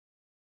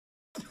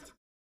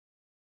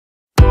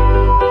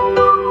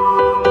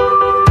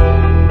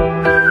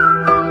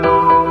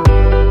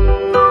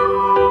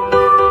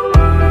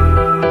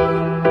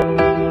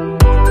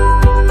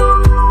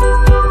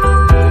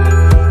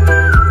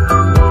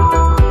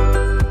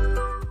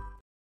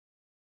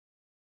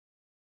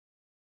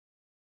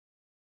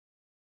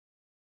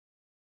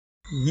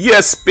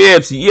Yes,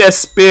 babes.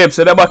 Yes, babes.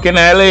 So they're back in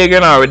the league, you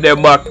know. They're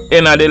back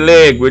in the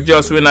league. We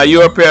just win a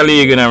European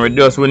League, you know. We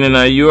just winning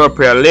a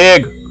European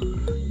League.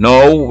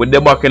 Now, we're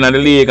back in the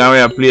league and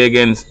we're play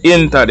against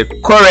Inter, the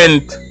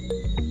current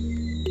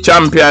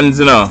champions,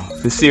 you know.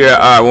 For Serie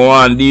A, we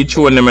want to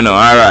dethrone them, you know.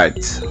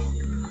 Alright.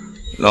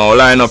 Now,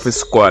 line up his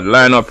squad.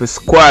 Line up his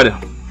squad.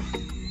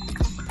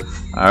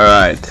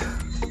 Alright.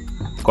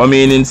 Come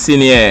in,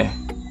 Insigne.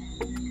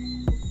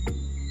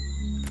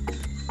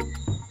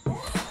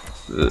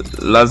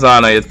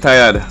 Lazana, you're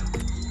tired.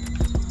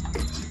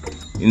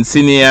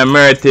 Insigne and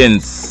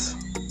Mertens.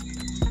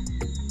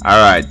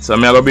 Alright, so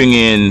I'm gonna bring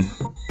in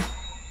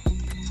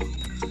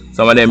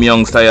some of them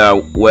youngsters here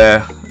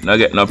where not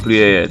get no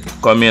play yet.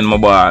 Come in, my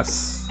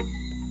boss.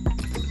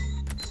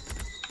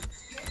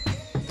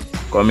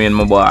 Come in,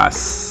 my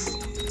boss.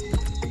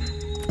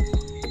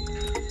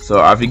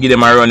 So if you give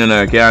them a run, you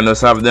know, you can't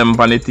just have them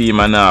on the team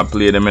and not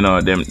play them, you know.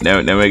 Them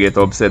will get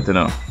upset, you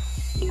know.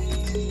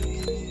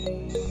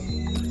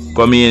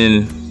 Come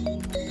in.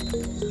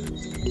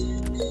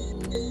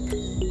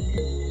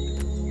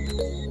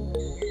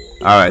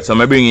 Alright, so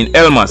I'm bringing in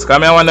Elmas.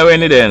 Come here, I wonder when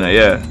you're there now.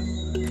 Yeah.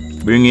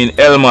 Bring in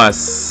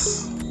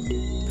Elmas.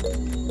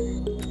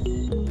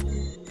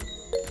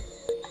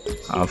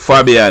 And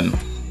Fabian.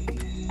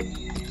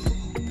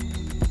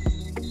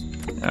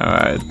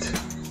 Alright.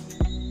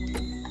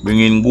 Bring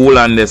in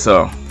Gulan there,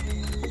 sir.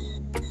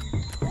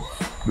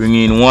 Bring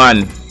in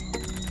one.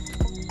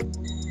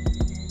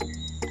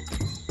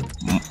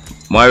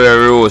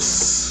 Mario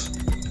Rose.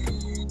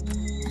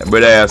 The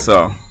brother here,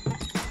 sir.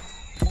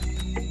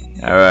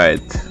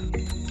 Alright.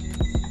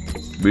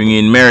 Bring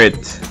in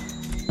Merit.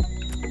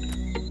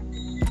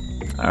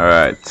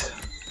 Alright.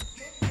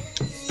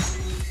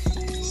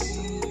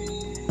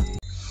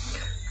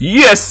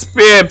 Yes,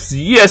 babes.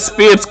 Yes,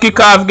 babes. Kick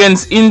off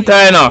against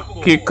Inter, now.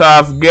 Kick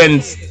off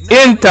against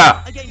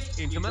Inter.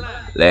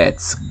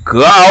 Let's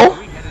go.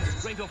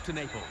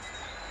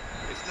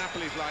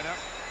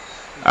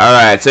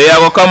 Alright, so you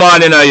go come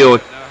on in a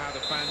youth.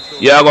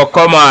 You go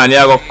come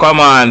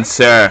on,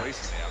 sir.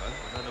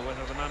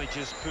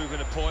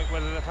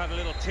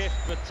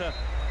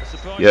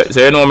 Yeah,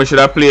 so you know me should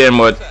have played him,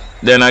 but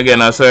then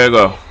again I saw you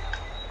go.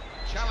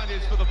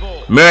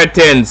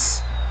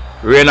 Mertens.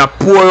 Rain a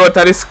pour out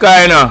of the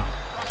sky now.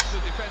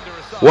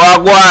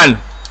 Walk one.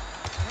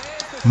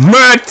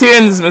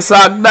 Mertens, Mr.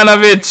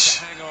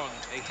 Agdanovic.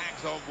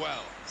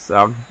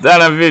 Mr.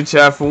 Agdanovic,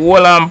 I have to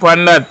hold on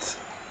upon that.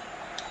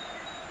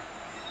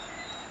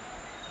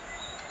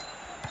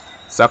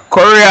 So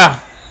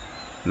Korea,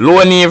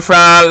 loanee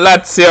from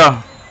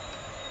Lazio.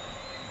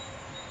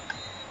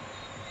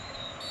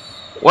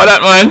 What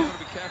that, man?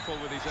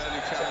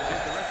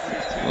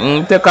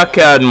 Take a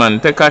card, man.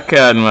 Take a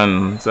card,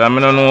 man. So I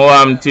don't know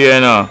what I'm telling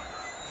you now.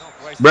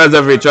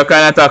 Brazovic, what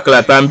kind of tackle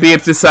that? And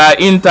babes, this is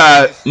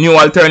Inter new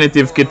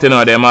alternative kit, you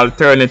know, them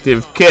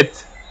alternative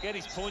kit.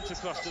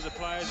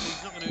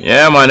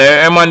 Yeah, man,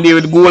 everyone deal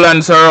with goal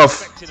and so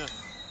rough.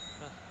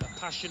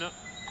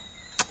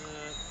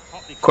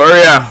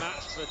 Korea.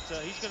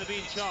 He's going to be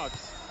in charge.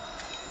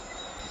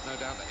 There's no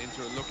doubt that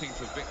Inter are looking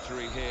for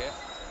victory here,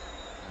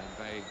 and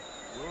they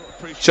will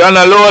appreciate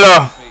Chana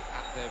Lola at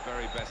their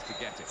very best to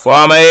get it.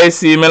 Former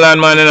AC Milan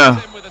man, you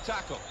know. With a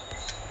tackle.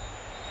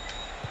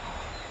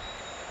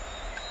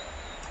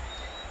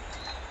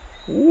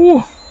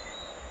 Ooh.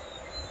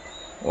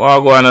 What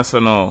going on so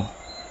now?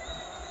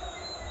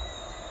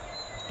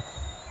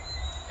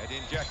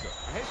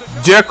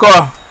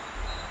 Dzeko.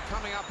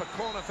 Coming up a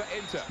corner for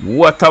Inter.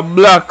 What a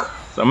block.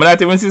 So I'm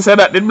not even see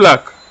that did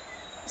block.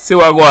 See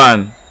what go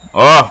on.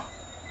 Oh.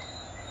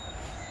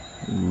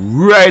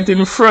 Right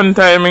in front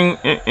timing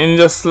in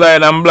just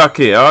slide and block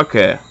here.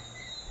 Okay.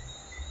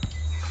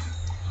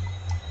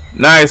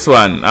 Nice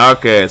one.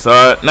 Okay.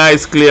 So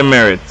nice clear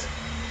Merit.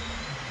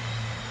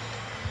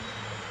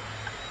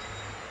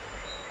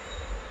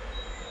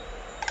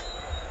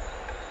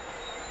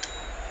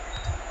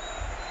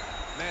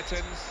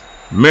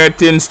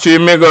 Mertens 3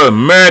 Miguel.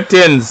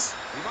 Mertens.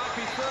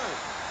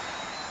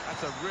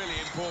 That's a really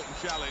important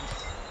challenge.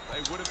 They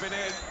would have been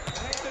in.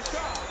 The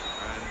shot.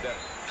 And the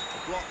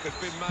block has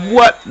been made.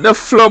 What the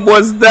flub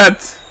was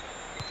that?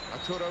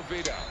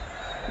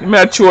 Let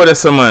me show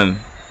this, man.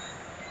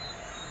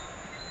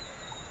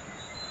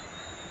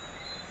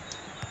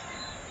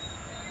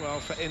 Well,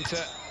 for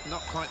Inter,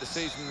 not quite the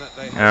season that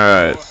they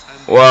had. Alright.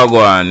 Well go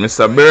on,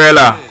 Mr.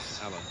 Barella.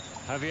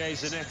 Javier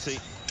Zanetti,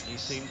 he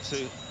seemed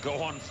to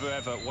go on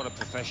forever. What a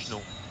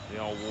professional. The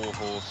old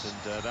warhorse,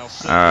 and they'll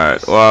see.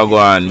 Alright, well go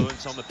on.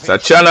 So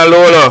Chana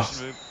Lolo.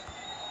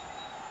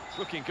 It's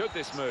looking good,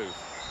 this move.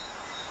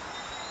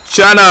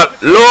 Chana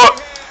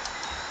Lolo.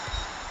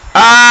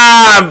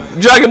 Ah,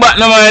 drag it back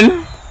now, man.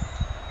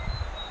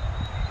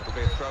 It'll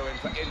be a throw in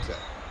for Inter.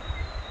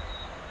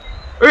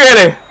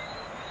 Really?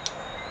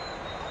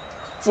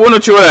 Phone no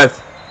throw that.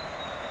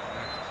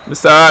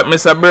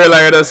 Mr.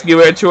 Barella, you just give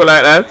it a throw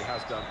like that. He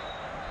has done.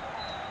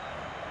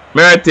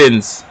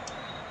 Mertens.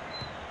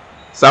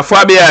 So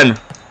Fabian.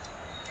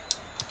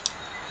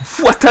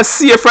 What a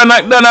save from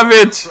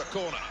Agdanovic.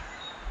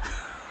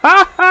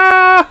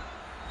 Oh,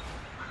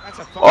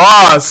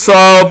 so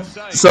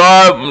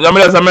let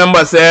me just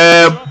remember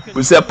say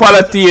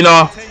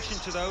Palatino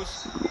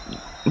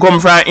come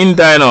from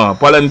Inter, you know.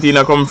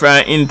 Palatino come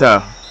from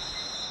Inter.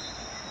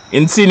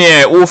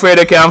 Insigne, who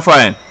Fede can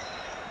find?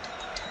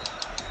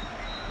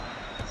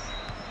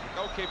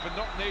 Goalkeeper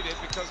not needed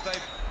because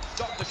they've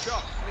stopped the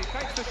shot. And he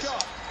takes the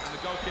shot. And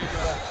the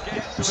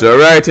goalkeeper gets So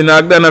right in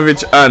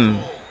Agdanovic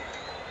hand.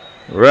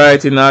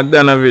 Right in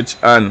Agdanovic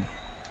hand. I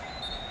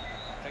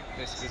think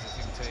this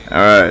visiting team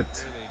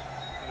Alright. really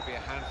going to be a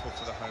handful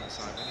for the home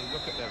side. When you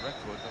look at their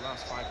record, the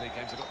last 5 league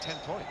games have got 10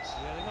 points.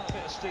 Yeah, they've got a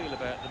bit of steel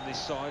about them this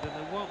side, and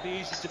they won't be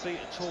easy to beat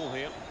at all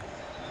here.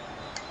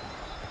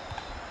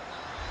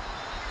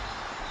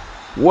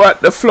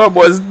 What the flop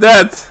was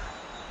that?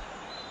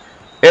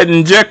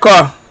 Edin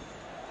Dzeko.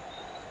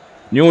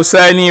 New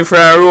signee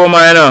from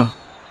Roma, you know.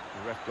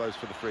 The ref blows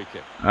for the free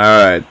kick.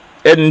 Alright.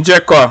 Edin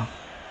Dzeko. Well,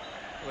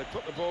 they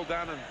put the ball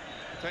down and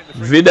take the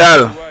free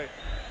Vidal. kick away.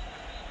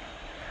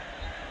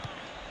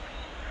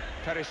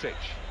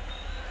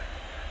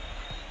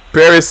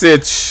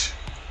 Perisic.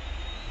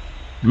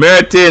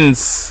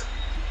 Mertens.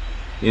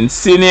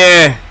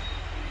 Insigne.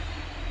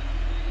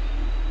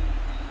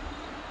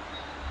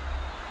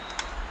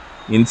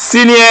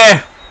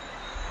 Insigne.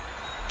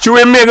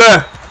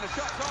 Chuimiga.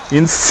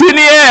 Insigne.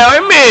 I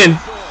mean.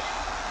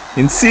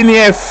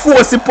 Insigne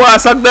force the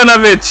pass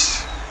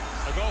Agdanovic.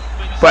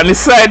 On the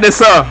side there,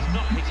 sir.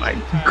 My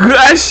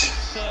gosh.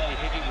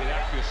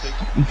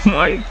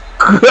 My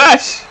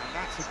gosh.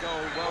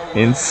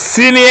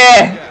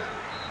 Insigne.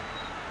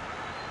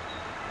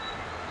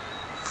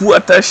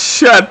 What a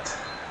shot.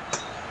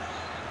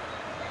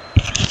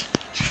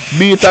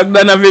 Beat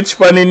Agdanovic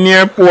on the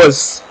near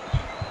post.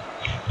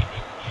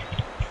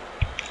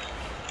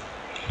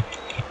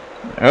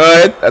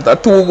 Alright, that's a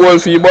 2-goal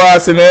for your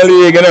boss in the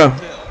league, you know.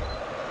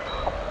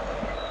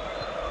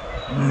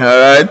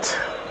 Alright.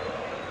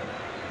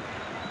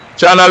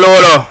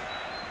 Chanalolo.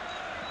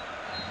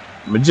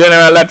 My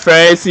general lad from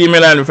AC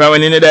Milan. If I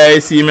went in the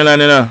AC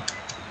Milan, you know.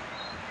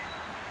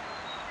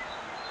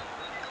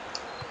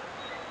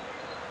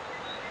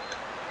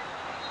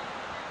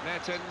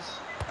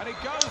 And he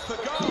goes for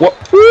goal. What?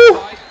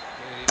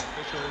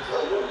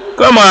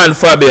 Come on,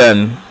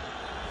 Fabian.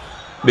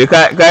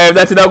 Because if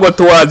that did go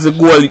towards the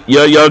goal,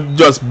 you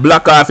just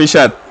block off a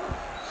shot.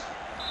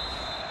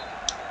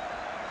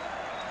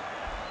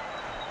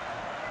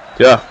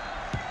 Yeah.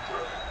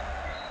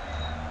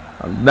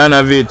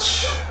 Agdanovic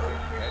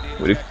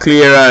with the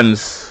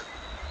clearance.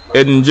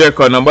 Edin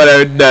Dzeko, no bother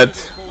with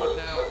that.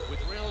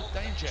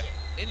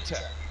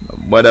 No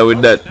bother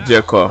with that,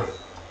 Dzeko.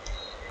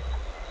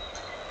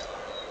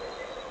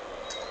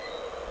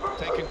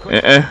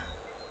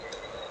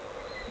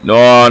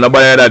 No,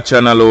 nobody with that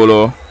channel,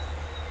 Lolo.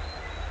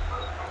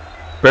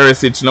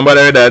 Perisic,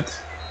 nobody with that.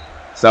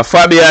 So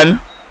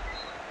Fabian.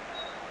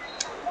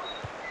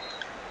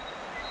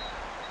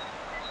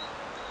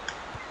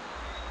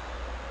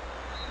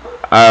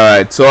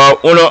 Alright, so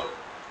uno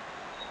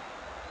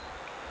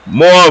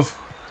move.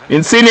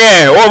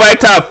 Insigne over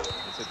top.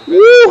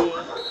 Woo!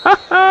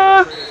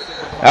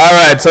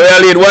 Alright, so we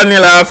are lead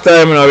 1-0 half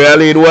time now. We are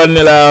lead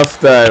 1-0 half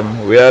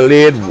time. We are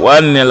lead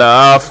 1-0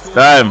 half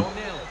time.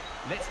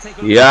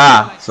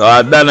 Yeah, so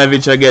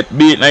Agdanovic get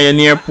beat now your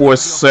near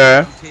post,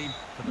 sir.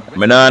 I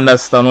don't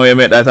understand how you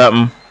make that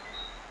happen.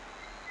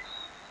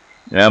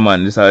 Yeah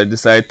man, this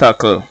is a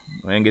tackle.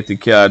 When you get the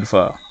card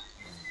for.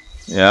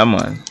 Yeah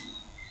man.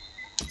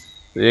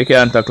 So you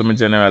can't tackle me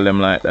general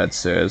them like that,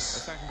 sirs. The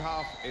second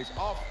half is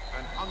off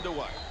and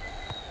underway.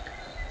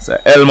 So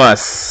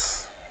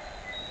Elmas.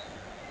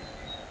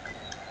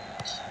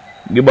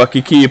 Give back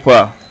the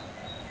keeper.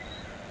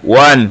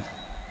 1.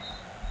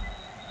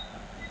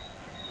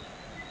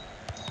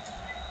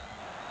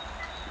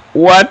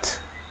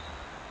 What?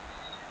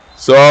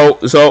 So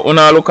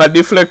una look at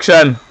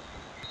deflection.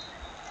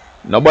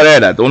 Nobody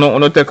that.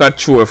 Una take a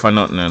chore for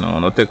nothing, you know.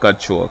 Una take a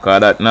chore,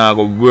 cause that now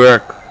go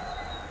work.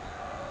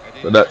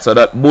 So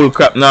that bull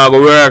crap now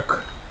go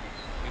work.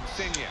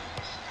 Insigne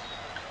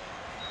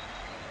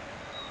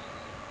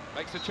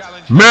makes a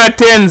challenge.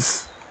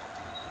 Mertens.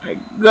 My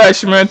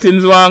gosh,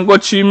 Mertens want go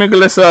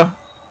Chimigla, sir.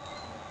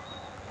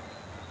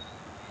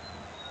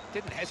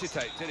 Didn't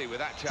hesitate, did he, with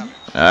that challenge?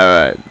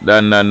 Alright.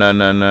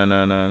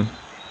 No.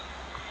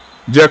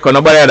 Dzeko,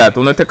 nobody that.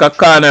 Wanna take a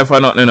corner for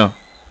nothing, you know.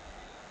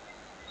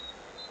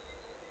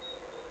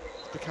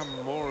 It's become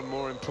more and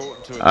more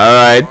important to.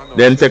 Alright,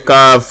 then take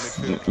off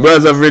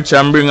Brozovic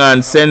and bring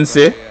on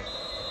Sensei.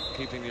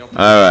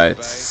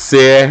 Alright,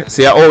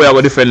 see how we are going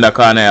to defend the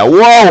corner here.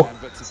 Whoa!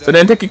 So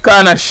then take a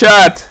corner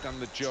shot. Done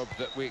the job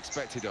that we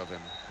expected of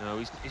him. No,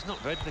 he's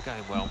not read the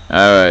game well.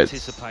 Alright.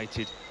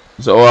 Anticipated.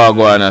 So what are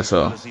going on,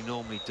 so? As he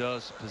normally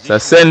does. So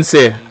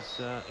Sensei.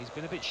 He's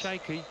been a bit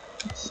shaky.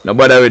 No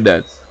bother with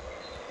that.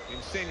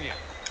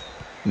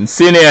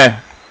 Insigne.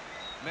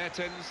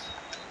 Mertens.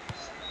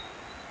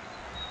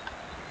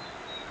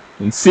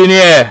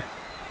 Insigne.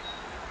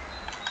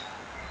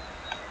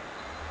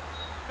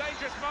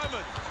 Dangerous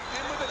moment.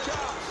 In with a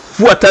chance.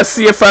 What a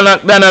save for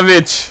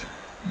Agdanovic.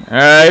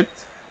 Alright.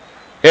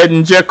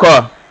 Eden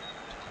Jeko.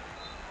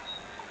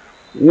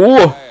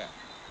 Whoa.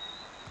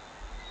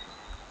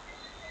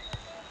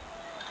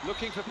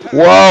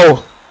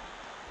 Wow.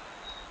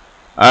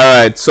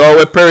 Alright, so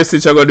what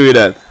Perisic are going to do with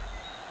that?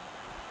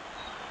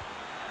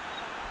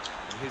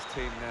 His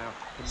team now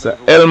can So move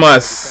away from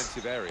Elmas.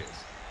 defensive areas.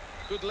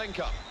 Good link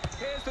up.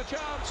 Here's the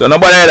chance. So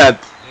nobody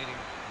that.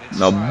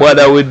 No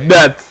bother with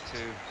that.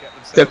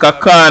 Take a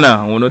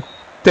corner. We want to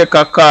take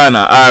a corner.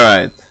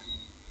 Alright.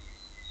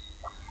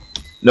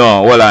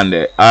 No, hold on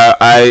there.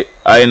 I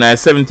in the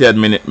 70th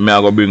minute me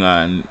I go bring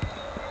on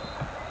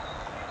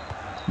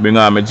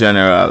my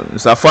general.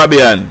 Mr.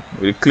 Fabian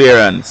with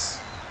clearance.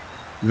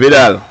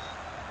 Vidal.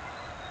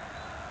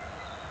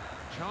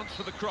 Chance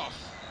for the cross.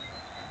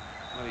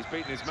 Well, he's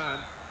beaten his man.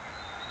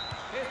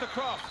 Here's the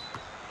cross.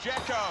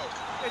 Dzeko.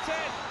 It's in.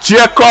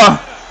 Dzeko.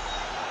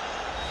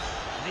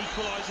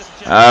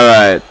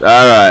 Alright.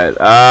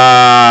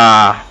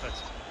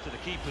 To the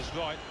keeper's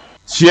right.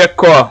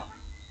 Dzeko.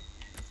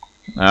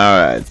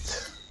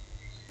 Alright.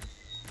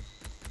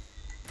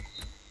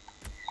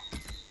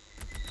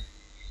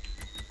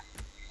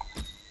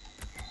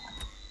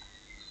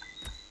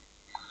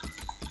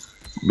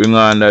 Bring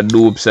on the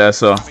dupes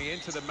so.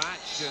 Into the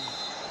match, and the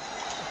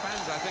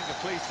fans I think are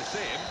pleased to see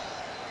him.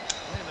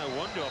 Yeah, no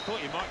wonder. I thought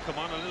he might come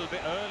on a little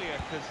bit earlier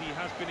because he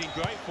has been in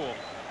great form.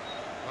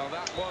 Well,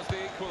 that was the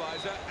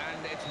equaliser,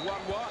 and it's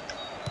 1-1.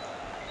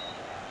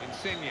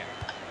 Insigne.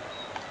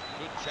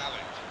 Good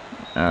challenge.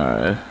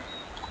 Alright.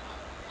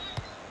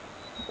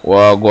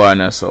 What go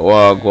on so?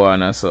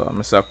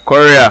 Mr.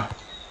 Korea.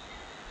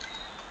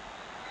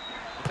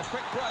 It's a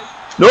quick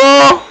break. No!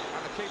 And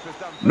the keeper's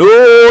done.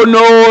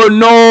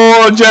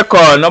 No,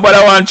 Dzeko. Nobody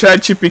want to try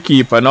chippy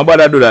keeper.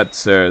 Nobody do that,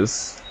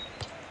 sirs.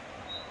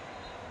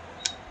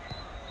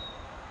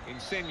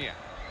 Insigne.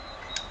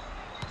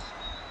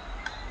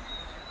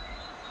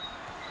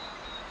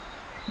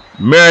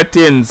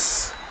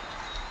 Mertens.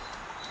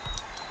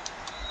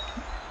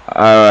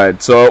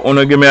 Alright, so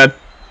wanna give me a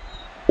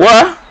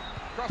what?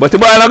 But the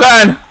ball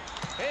again.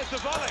 Here's the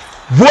volley.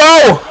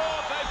 Wow!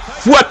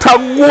 What a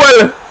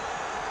goal!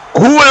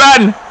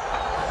 Gulan!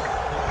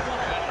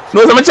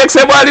 No, someone check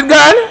say ball it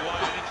gone?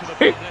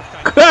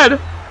 God!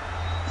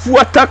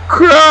 What a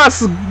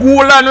cross!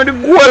 Gulan with the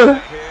goal!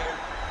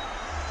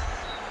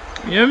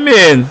 You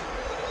mean?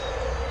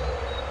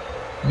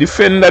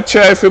 Defender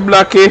try for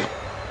blocky.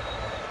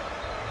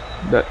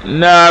 That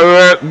now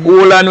work.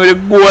 Gulan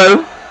with the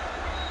goal.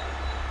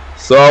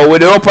 So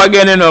with the up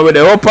again, you know, with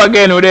the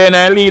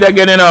lead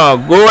again, you know.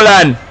 Goal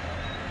on.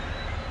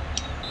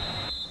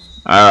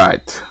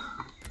 Alright.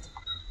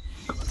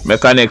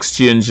 Make an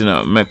exchange, you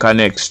know. Make an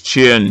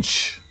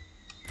exchange.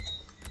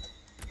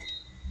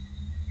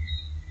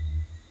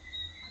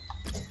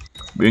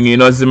 Bring in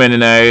Osimhen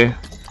in the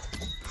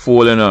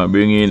foul, you know.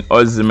 Bring in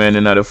Osimhen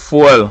in the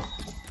foul.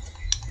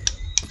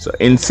 So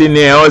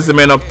Insigne,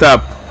 Osimhen up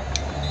top.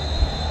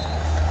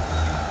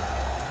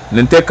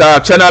 Then take a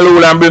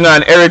Chanalul and bring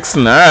on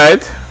Ericsson,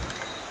 alright?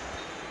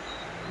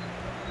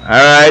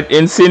 Alright,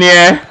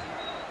 Insigne.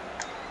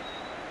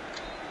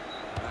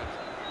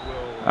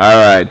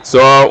 Alright,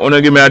 so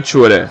wanna give me a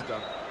throw there.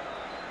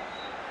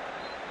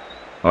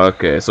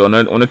 Okay, so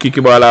wanna kick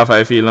the ball off,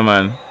 I feel,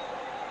 man.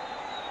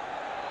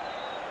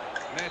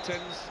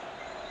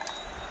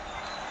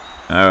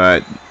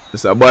 Alright,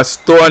 it's a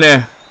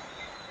Bastone.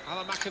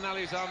 Alan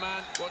McAnally's our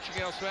man,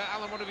 watching elsewhere.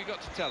 Alan, what have you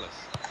got to tell us?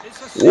 It's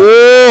a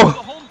Oh! the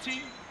home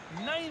team.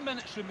 9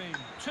 minutes remain.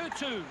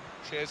 2-2.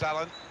 Cheers,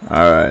 Alan.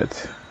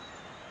 Alright.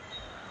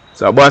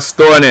 It's a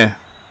Bastone.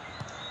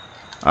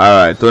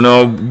 Alright,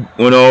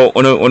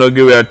 wanna give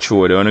you a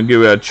throw there, wanna give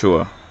you a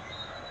throw.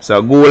 It's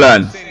a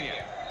Gulan.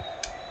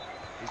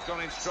 He's gone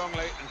in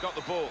strongly and got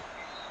the ball.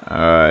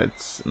 Alright,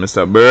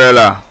 Mr.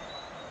 Barella.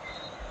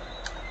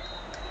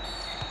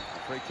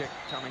 Free kick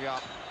coming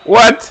up.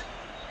 What?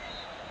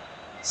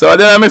 So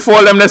then let me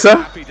fold them there, sir?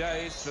 Happy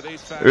days for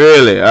these fans.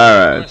 Really?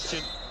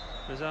 Alright.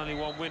 There's only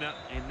one winner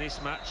in this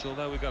match,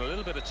 although we've got a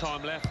little bit of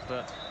time left,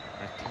 but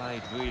they've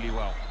played really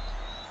well.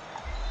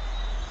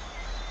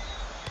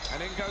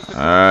 And in goes the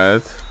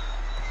Alright.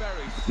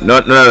 very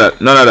None of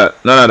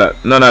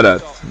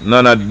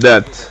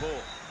that.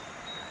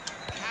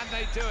 Can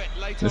they do it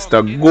later Mr.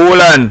 on?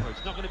 Golan.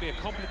 It's not going to be a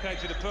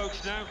complicated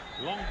approach now.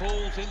 Long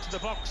balls into the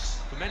box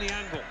from any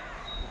angle.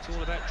 It's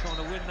all about trying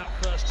to win that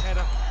first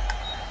header.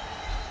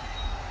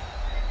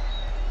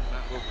 And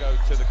that will go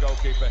to the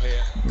goalkeeper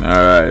here.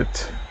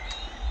 Alright.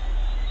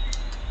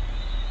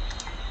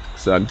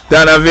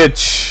 Zagdanovic.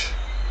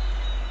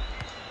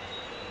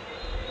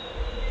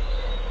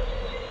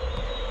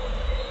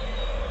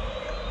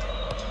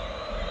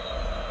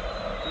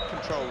 Good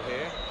control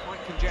here.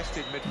 Quite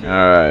congested midfield.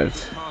 Alright.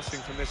 Good passing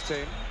from this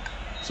team.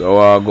 So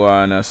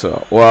Wagwana,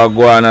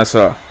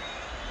 sir.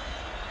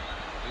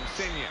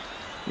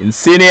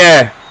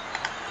 Insigne.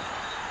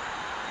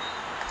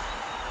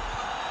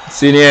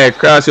 Insigne,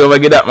 cross you over,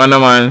 get that man.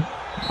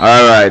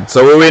 Alright,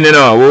 so we win, you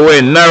know. We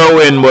win. Narrow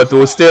win, but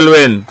we still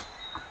win.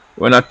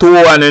 We're not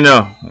 2-1, you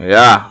know.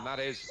 Yeah. And that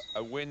is a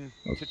a win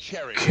to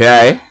cherish.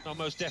 Okay. Oh,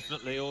 most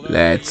definitely. Although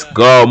Let's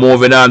go.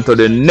 Moving on to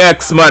the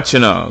next match, you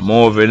know.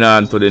 Moving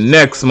on to the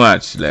next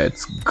match.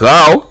 Let's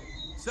go.